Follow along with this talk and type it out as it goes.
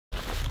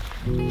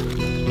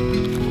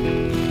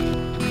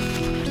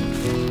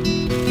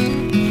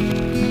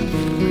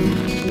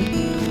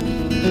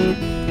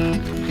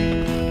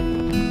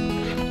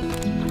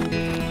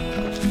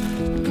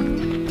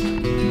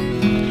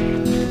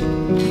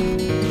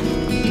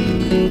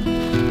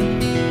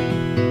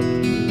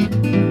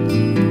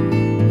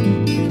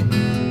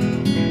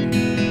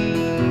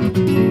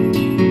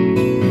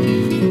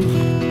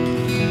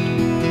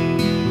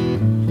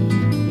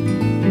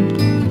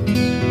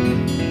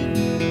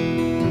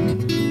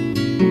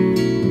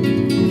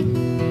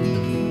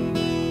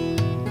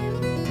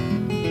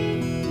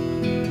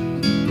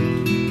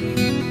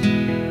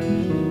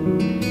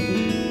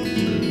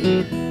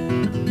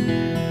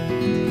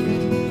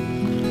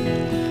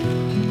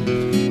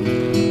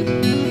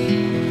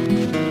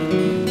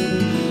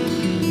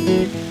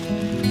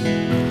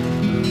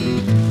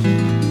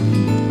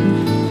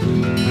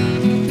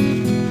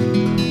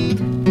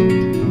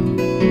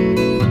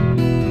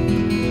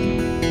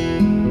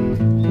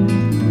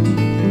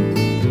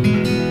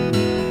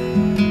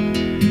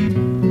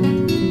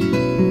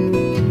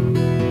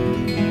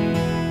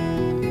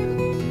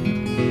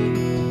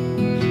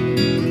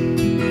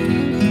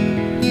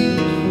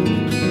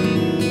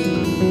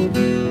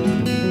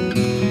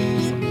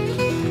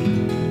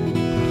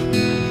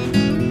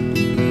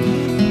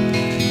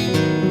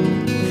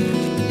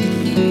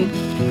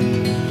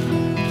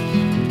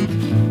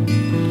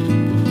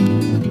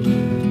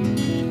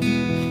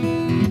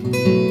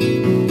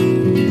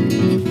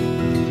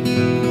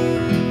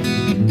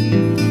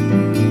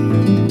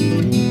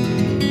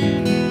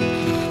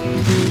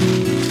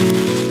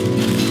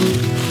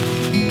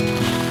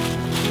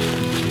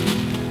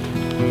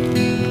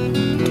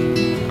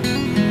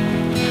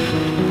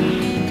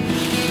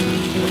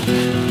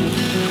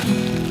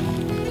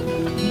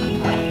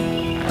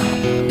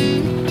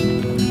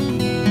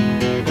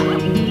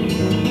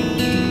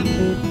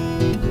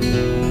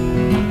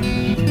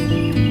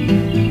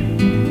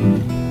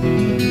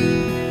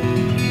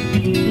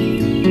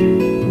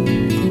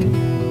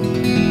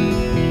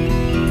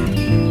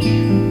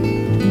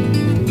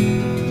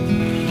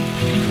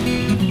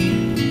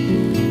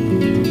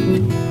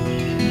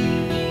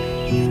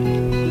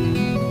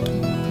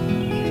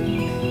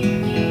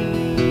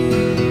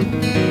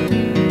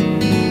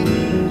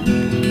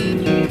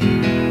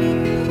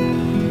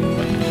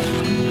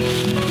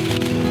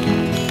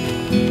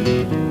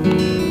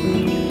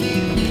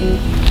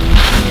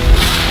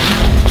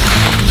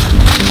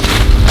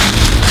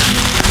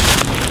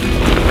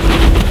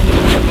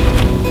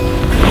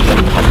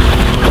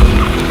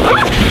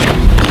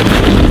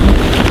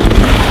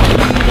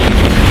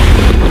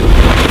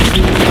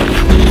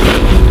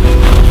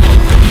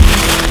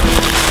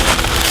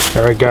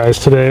Alright guys,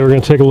 today we're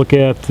going to take a look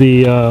at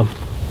the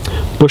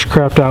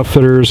Bushcraft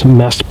Outfitters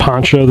MEST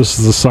Poncho. This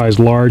is the size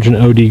large in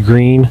OD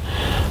green.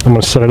 I'm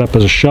going to set it up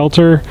as a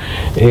shelter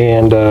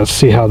and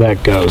see how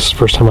that goes.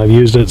 First time I've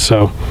used it,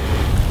 so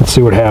let's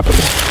see what happens.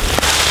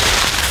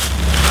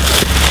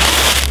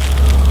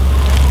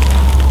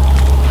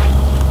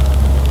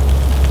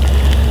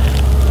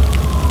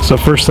 So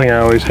first thing I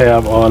always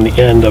have on the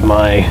end of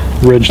my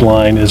ridge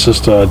line is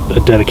just a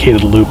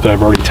dedicated loop that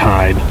I've already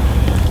tied.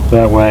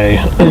 That way,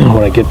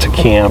 when I get to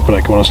camp and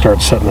I want to start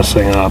setting this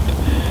thing up,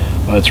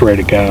 it's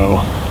ready to go.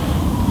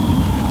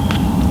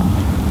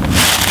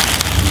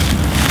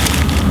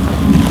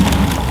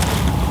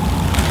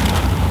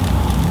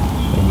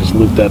 And just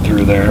loop that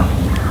through there.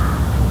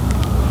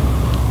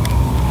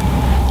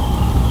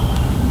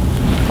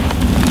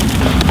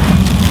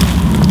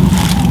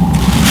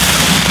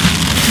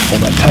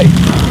 Hold that tight.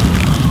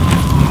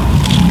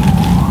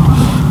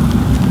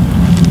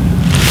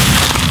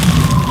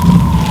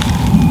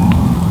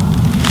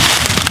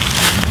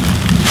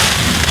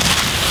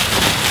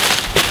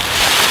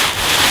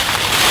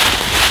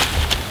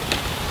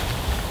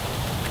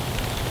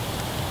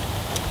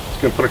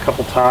 Gonna put a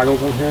couple toggles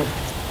in here.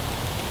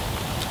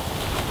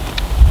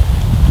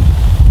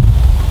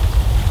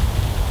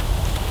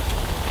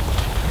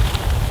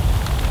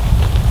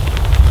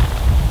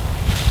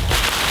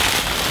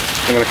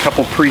 I got a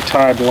couple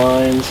pre-tied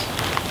lines,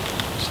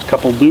 just a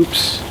couple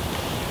loops.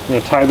 I'm gonna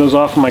tie those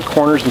off in my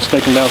corners and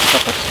stake them down with a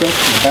couple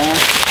sticks in the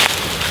back.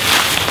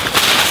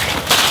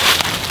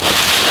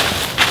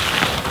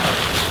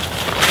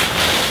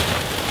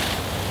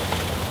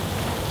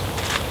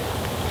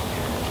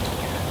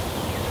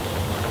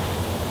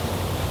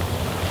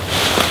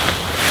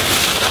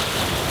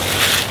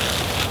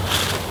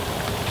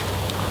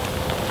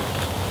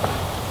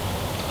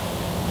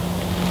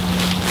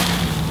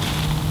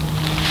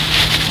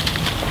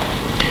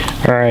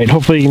 Alright,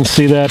 hopefully you can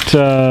see that.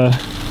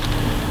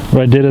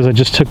 What I did is I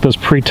just took those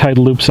pre-tied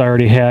loops I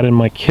already had in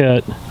my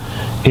kit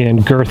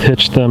and girth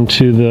hitched them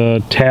to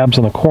the tabs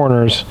on the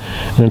corners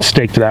and then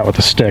staked it out with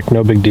a stick.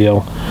 No big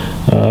deal.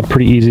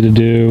 Pretty easy to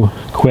do,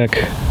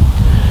 quick,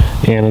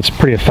 and it's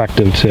pretty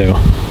effective too.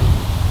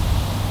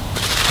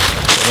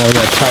 Now we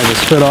gotta tie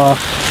this fit off.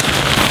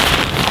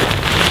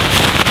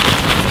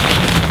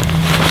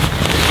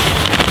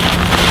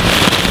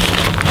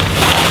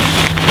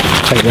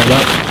 Tighten that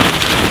up.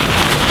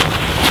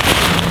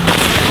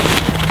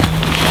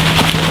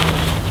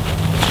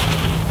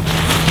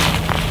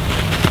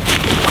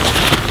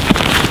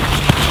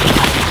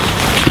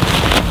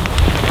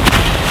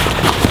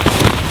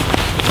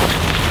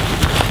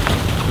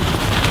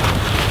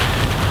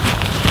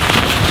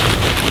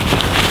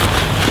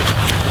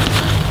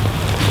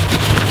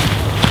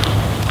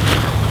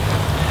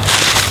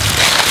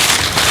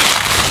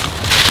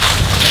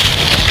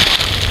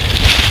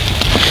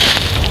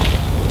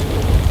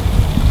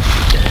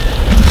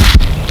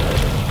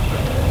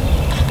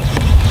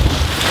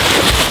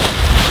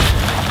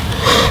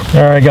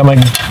 Alright, got my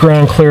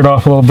ground cleared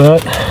off a little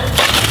bit.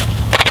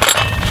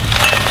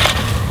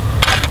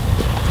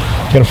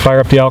 Gonna fire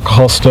up the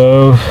alcohol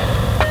stove.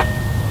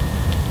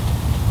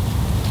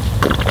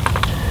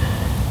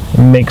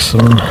 And make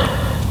some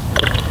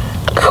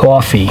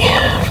coffee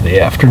for the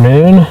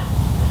afternoon.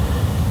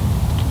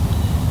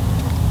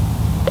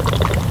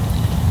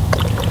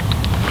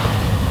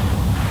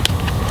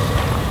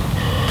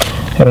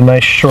 Had a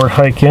nice short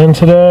hike in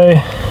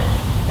today.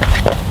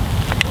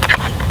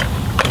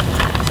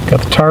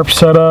 Got the tarp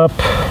set up.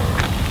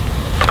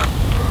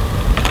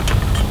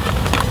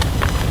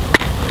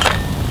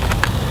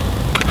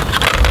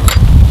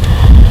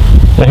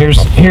 Now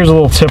here's a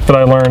little tip that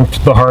I learned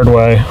the hard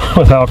way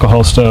with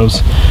alcohol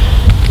stoves.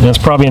 And it's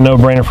probably a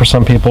no-brainer for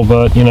some people,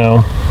 but you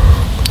know,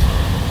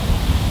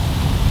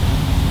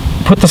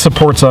 put the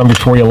supports on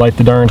before you light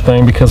the darn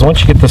thing, because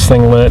once you get this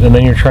thing lit and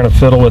then you're trying to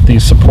fiddle with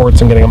these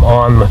supports and getting them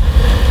on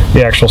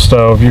the actual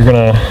stove, you're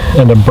gonna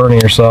end up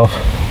burning yourself.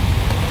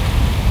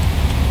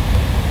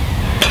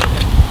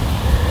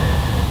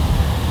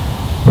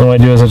 What I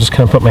do is I just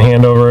kind of put my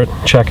hand over it,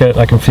 check it,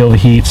 I can feel the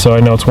heat so I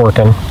know it's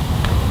working.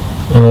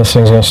 And this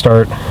thing's gonna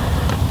start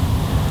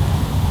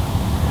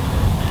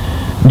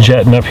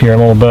jetting up here in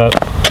a little bit.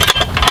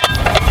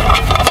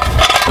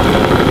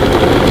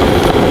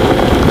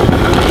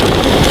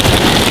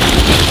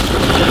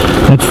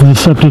 That's the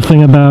deceptive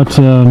thing about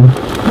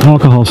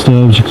alcohol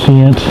stoves. You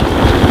can't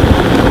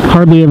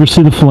hardly ever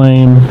see the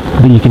flame,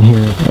 but you can hear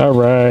it.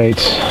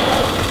 Alright.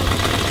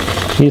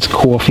 It's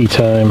coffee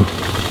time.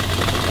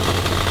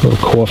 A little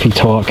coffee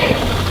talk.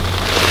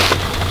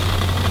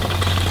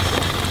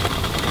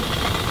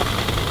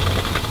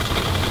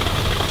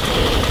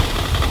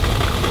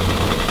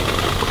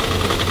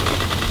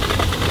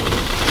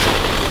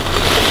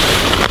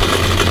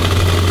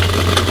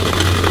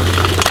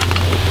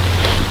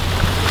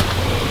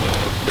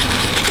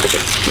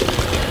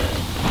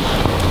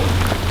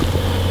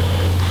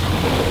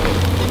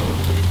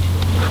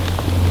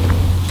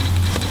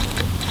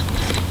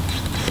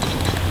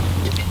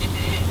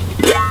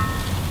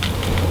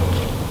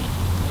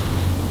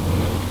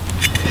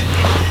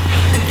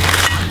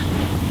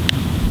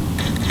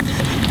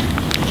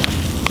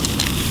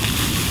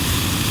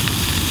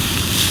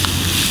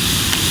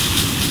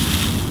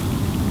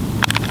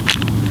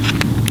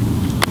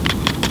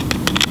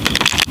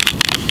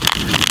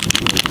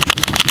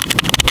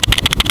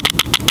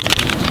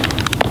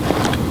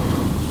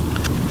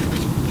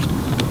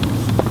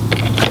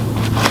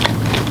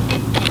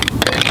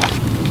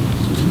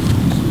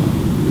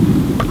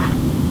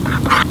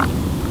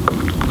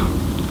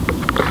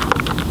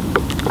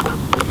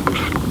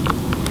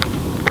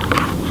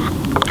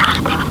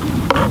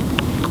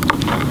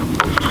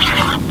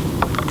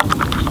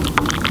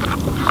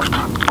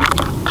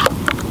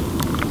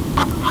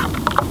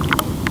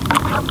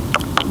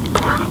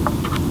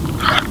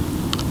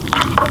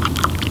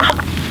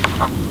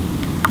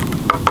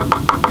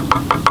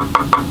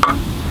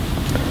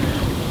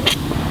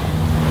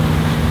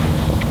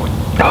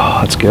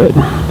 That's good.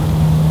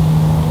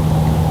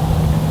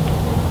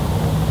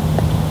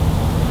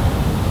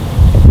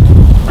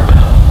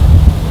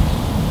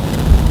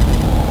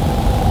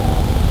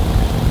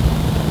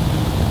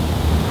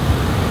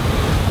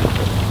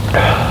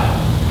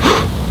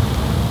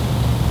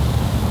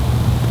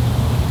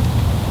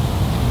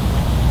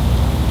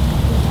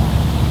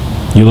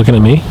 You looking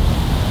at me?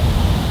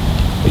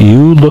 Are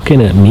you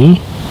looking at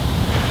me?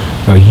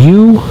 Are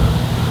you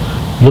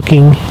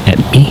looking at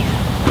me?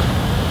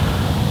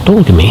 Don't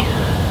look at me.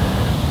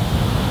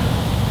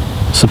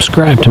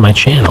 Subscribe to my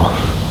channel.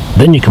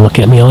 Then you can look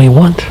at me all you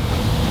want.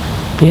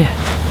 Yeah.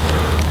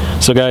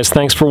 So guys,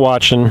 thanks for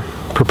watching.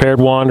 Prepared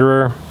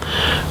Wanderer.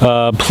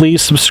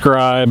 Please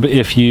subscribe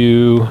if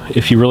you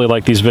really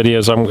like these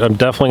videos. I'm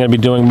definitely going to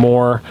be doing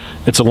more.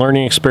 It's a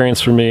learning experience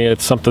for me.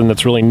 It's something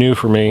that's really new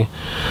for me.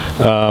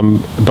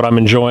 But I'm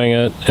enjoying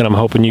it, and I'm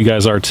hoping you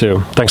guys are too.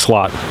 Thanks a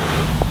lot.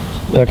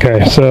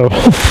 Okay, so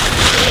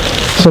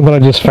something I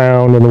just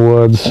found in the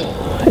woods,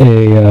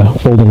 a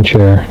folding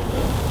chair.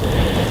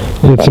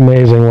 It's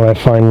amazing what I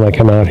find when I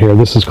come out here.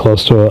 This is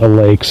close to a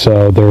lake,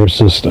 so there's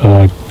just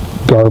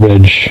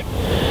garbage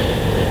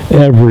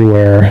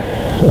everywhere.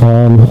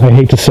 I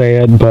hate to say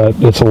it, but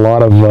it's a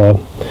lot of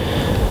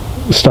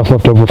stuff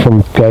left over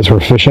from guys who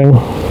are fishing.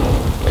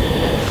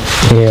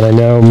 And I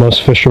know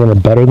most fishermen are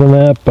better than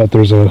that, but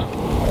there's a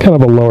kind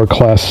of a lower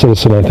class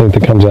citizen, I think,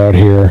 that comes out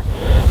here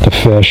to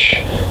fish.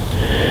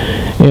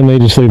 And they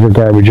just leave their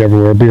garbage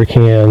everywhere. Beer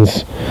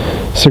cans,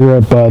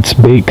 cigarette butts,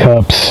 bait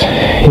cups,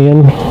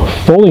 and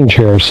folding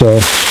chairs. So,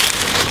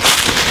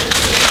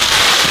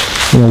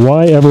 you know,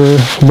 why ever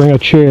bring a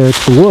chair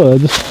to the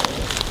woods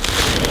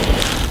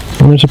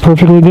when there's a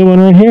perfectly good one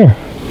right here?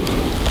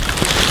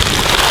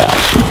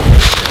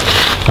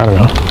 I don't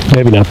know.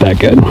 Maybe not that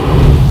good.